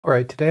All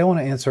right, today I want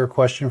to answer a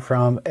question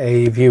from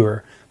a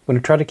viewer. I'm going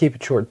to try to keep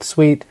it short and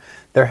sweet.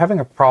 They're having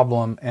a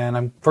problem,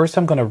 and first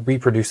I'm going to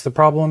reproduce the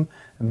problem,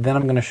 and then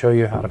I'm going to show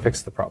you how to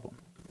fix the problem.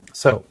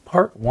 So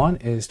part one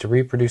is to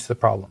reproduce the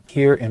problem.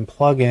 Here in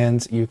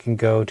plugins, you can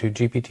go to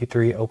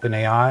GPT-3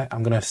 OpenAI.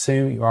 I'm going to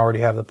assume you already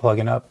have the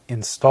plugin up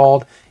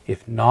installed.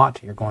 If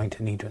not, you're going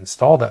to need to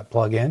install that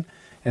plugin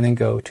and then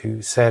go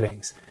to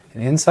settings.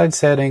 And inside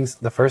settings,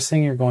 the first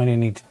thing you're going to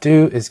need to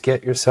do is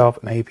get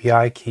yourself an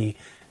API key.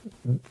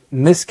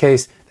 In this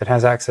case, that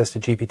has access to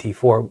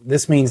GPT-4.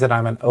 This means that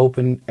I'm an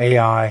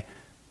OpenAI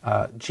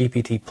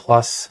GPT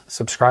Plus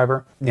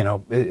subscriber. You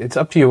know, it's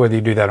up to you whether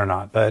you do that or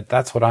not, but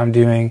that's what I'm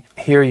doing.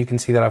 Here you can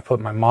see that I've put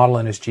my model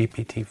in as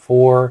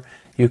GPT-4.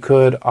 You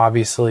could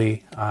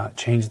obviously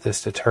change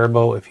this to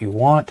Turbo if you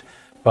want,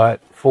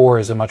 but 4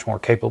 is a much more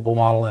capable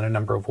model in a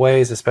number of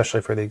ways, especially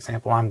for the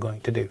example I'm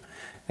going to do.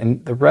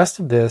 And the rest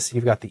of this,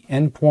 you've got the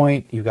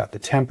endpoint, you've got the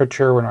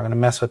temperature. We're not going to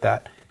mess with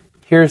that.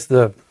 Here's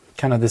the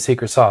kind of the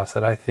secret sauce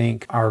that I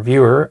think our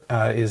viewer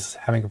is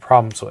having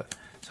problems with.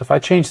 So if I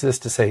change this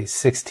to say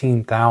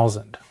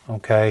 16,000,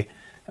 okay,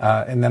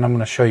 and then I'm going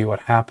to show you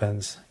what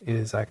happens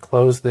is I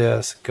close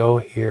this, go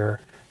here,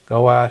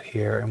 go out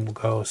here, and we'll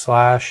go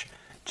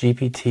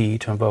 /GPT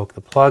to invoke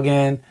the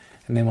plugin,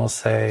 and then we'll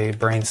say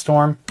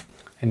brainstorm,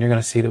 and you're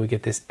going to see that we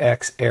get this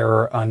X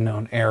error,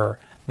 unknown error.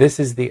 This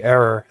is the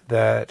error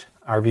that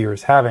our viewer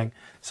is having.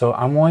 So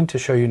I'm going to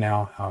show you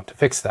now how to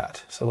fix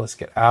that. So let's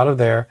get out of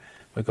there.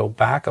 We go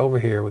back over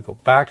here, we go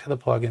back to the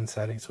plugin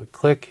settings, we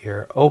click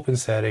here, open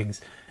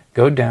settings,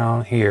 go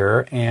down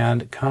here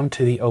and come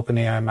to the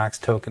OpenAI max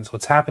tokens.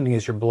 What's happening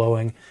is you're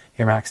blowing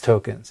your max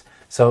tokens.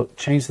 So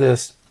change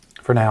this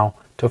for now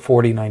to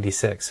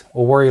 4096.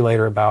 We'll worry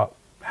later about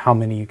how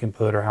many you can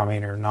put or how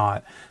many or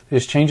not.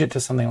 Just change it to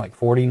something like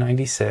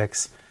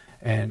 4096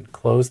 and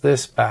close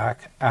this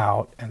back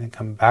out and then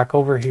come back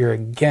over here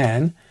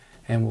again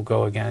and we'll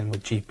go again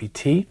with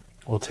GPT.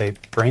 We'll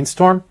take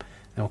brainstorm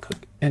and we'll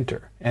click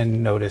enter,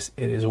 and notice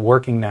it is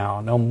working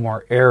now. No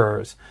more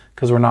errors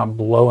because we're not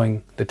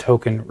blowing the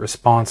token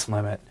response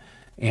limit.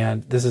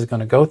 And this is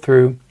going to go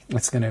through.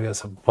 It's going to give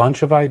us a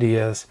bunch of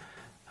ideas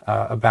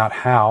about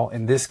how,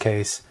 in this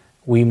case,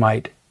 we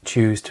might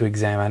choose to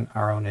examine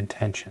our own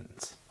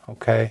intentions.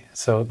 Okay,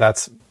 so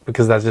that's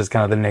because that's just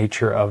kind of the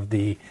nature of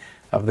the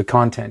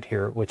content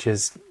here, which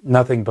is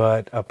nothing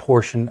but a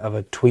portion of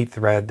a tweet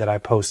thread that I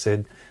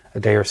posted a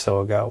day or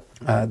so ago.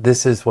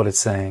 This is what it's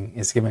saying.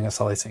 It's giving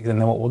us all these things. And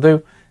then what we'll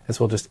do is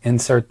we'll just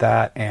insert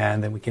that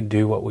and then we can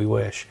do what we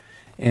wish.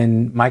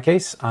 In my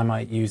case, I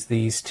might use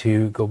these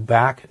to go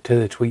back to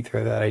the tweet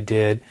thread that I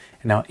did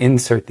and now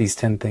insert these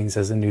 10 things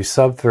as a new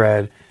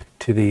subthread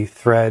to the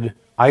thread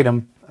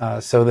item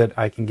so that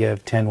I can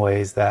give 10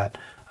 ways that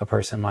a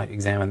person might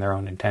examine their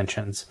own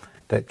intentions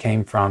that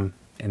came from,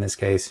 in this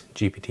case,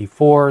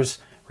 GPT-4's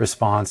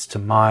response to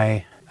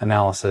my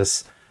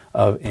analysis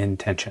of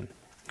intention.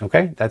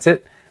 Okay, that's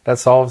it. That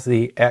solves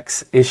the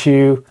X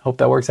issue. Hope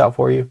that works out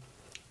for you.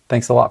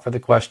 Thanks a lot for the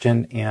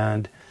question,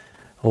 and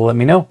let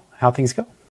me know how things go.